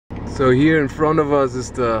So here in front of us is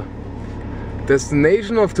the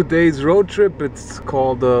destination of today's road trip. It's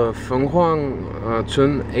called the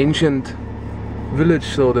Fenghuang Ancient Village,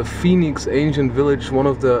 so the Phoenix Ancient Village, one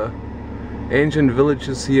of the ancient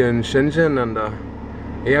villages here in Shenzhen. And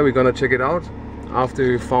yeah, we're gonna check it out after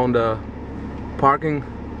we found a parking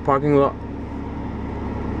lot.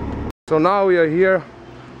 So now we are here,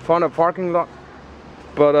 found a parking lot,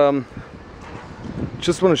 but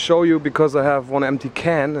just want to show you because I have one empty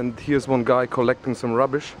can and here's one guy collecting some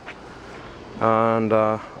rubbish. And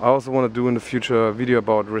I also want to do in the future a video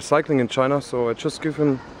about recycling in China, so I just give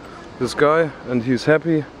him this guy and he's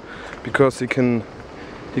happy because he can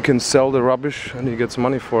sell the rubbish and he gets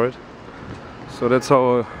money for it. So that's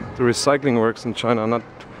how the recycling works in China, not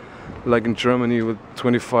like in Germany with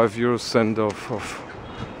 25 euro cent of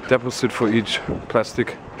deposit for each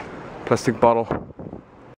plastic bottle.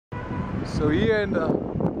 So here in the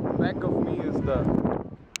back of me is the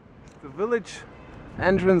village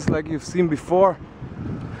entrance like you've seen before.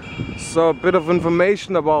 So a bit of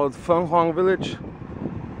information about Fenghuang Village.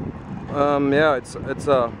 Yeah, it's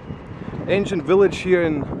a ancient village here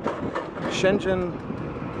in Shenzhen,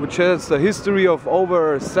 which has a history of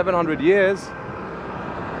over 700 years.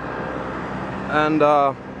 And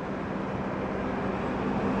yeah,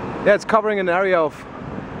 it's covering an area of,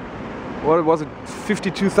 what was it,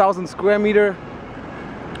 52,000 square meter,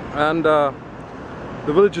 and the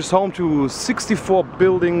village is home to 64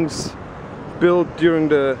 buildings built during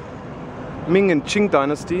the Ming and Qing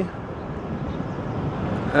dynasty,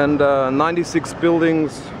 and 96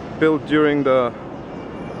 buildings built during the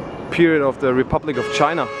period of the Republic of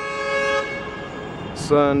China.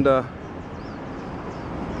 So, and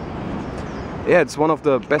yeah, it's one of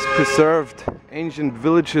the best preserved ancient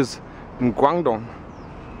villages in Guangdong.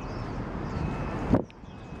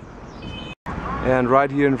 And right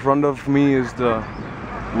here in front of me is the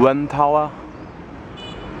Wen Tower.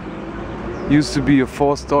 Used to be a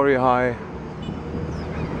 4-story high.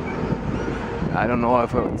 I don't know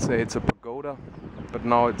if I would say it's a pagoda, but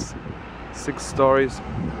now it's 6 stories.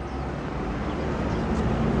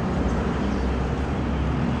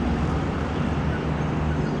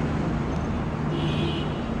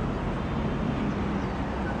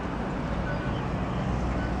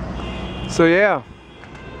 So yeah,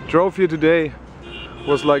 drove here today.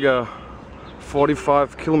 Was like a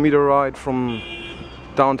 45-kilometer ride from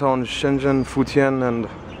downtown Shenzhen, Futian, and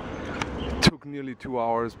it took nearly 2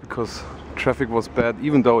 hours because traffic was bad,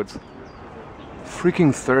 even though it's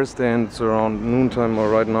freaking Thursday and it's around noontime, or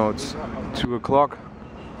right now it's 2 o'clock.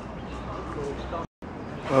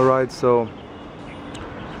 Alright, so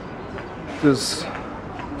this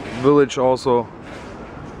village also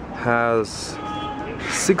has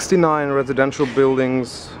 69 residential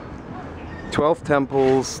buildings, 12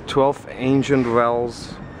 temples, 12 ancient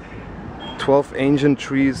wells, 12 ancient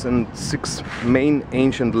trees, and 6 main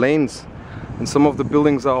ancient lanes. And some of the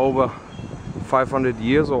buildings are over 500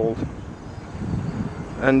 years old.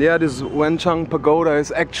 And yeah, this Wenchang Pagoda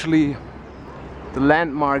is actually the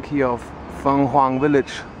landmark here of Fenghuang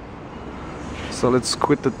Village. So let's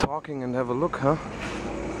quit the talking and have a look, huh?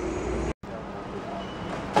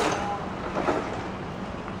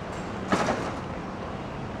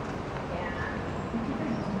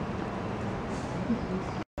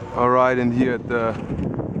 Alright, and here at the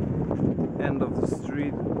end of the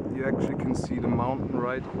street you actually can see the mountain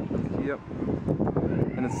right here,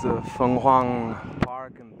 and it's the Fenghuang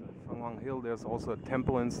Park and the Fenghuang Hill. There's also a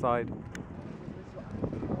temple inside.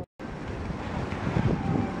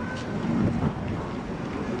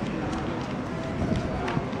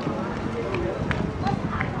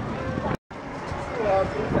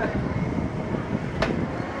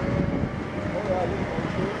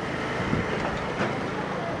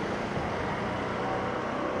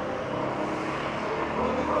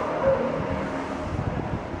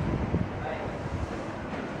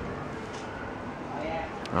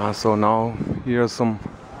 So now here are some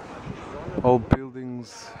old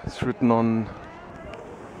buildings. It's written on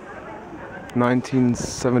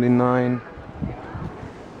 1979.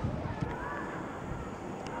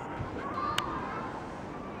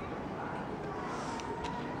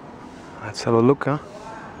 Let's have a look, huh?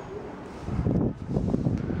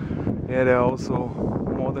 Yeah, there are also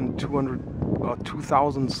more than 200 or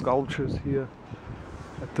 2,000 sculptures here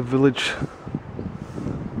at the village.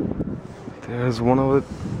 There's one of it.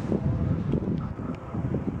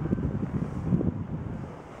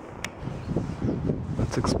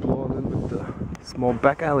 Let's explore a little bit the small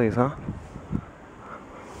back alleys, huh?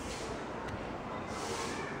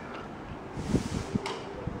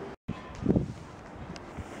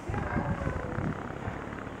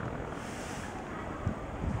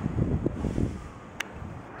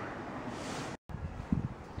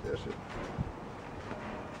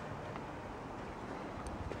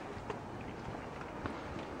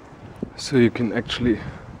 So you can actually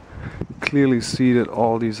clearly see that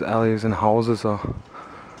all these alleys and houses are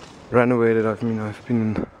renovated. I mean, I've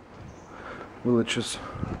been in villages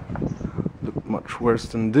look much worse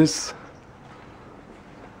than this.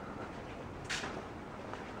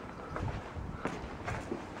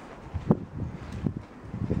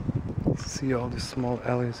 See all these small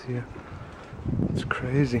alleys here. It's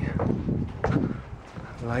crazy.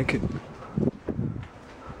 I like it.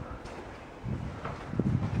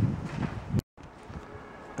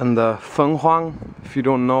 And the Fenghuang, if you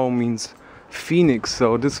don't know, means Phoenix.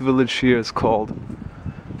 So this village here is called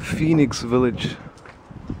Phoenix Village.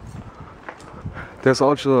 There's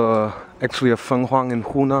also actually a Fenghuang in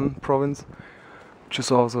Hunan province, which is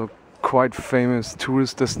also a quite famous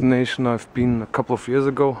tourist destination. I've been a couple of years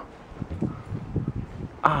ago.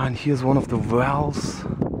 Ah, and here's one of the wells.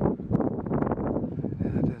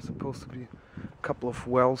 Yeah, there's supposed to be a couple of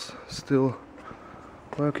wells still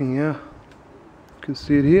working here. You can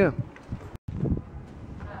see it here.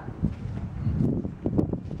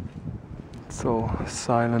 It's so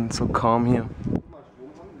silent, so calm here.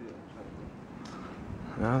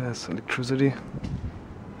 Yeah, there's electricity.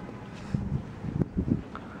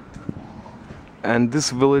 And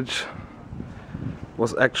this village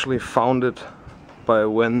was actually founded by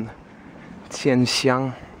Wen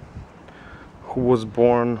Tianxiang, who was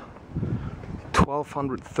born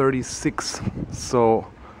 1236. So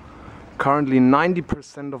currently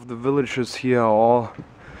 90% of the villagers here are all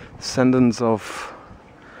descendants of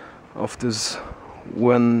this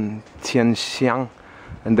Wen Tianxiang,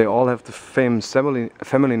 and they all have the famous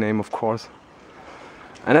family name, of course.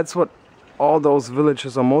 And that's what all those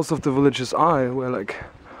villages, or most of the villages, are. We're like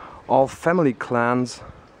all family clans.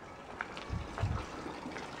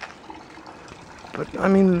 But I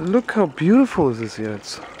mean, look how beautiful this is here.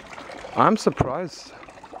 I'm surprised.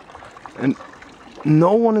 And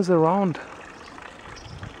no one is around.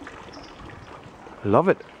 Love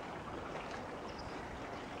it.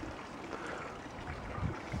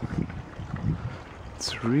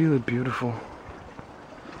 It's really beautiful.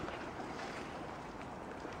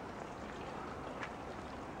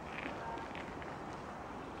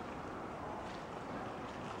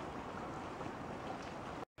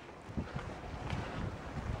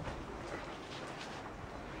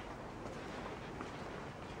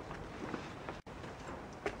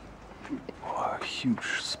 Oh, a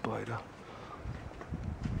huge spider.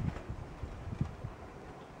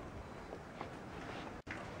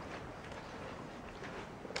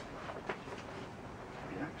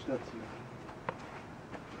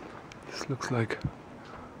 This looks like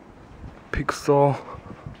pig stall.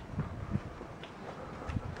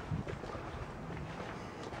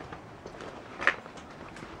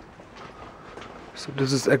 So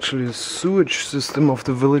this is actually a sewage system of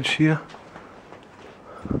the village here.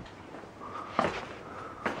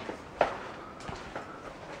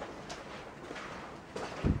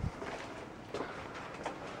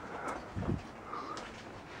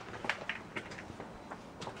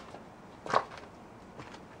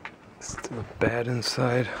 Still a bed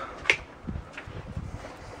inside.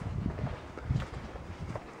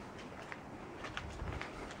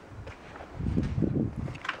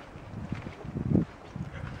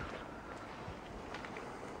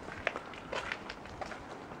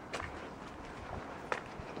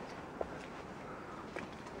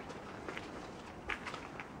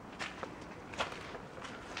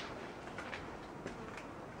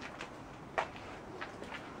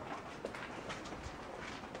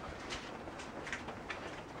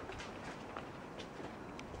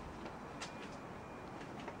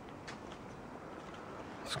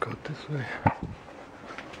 Let's go this way.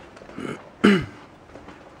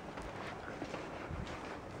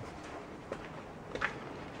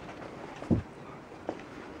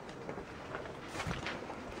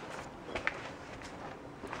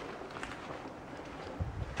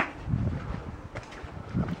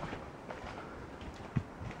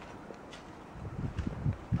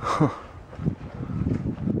 Huh.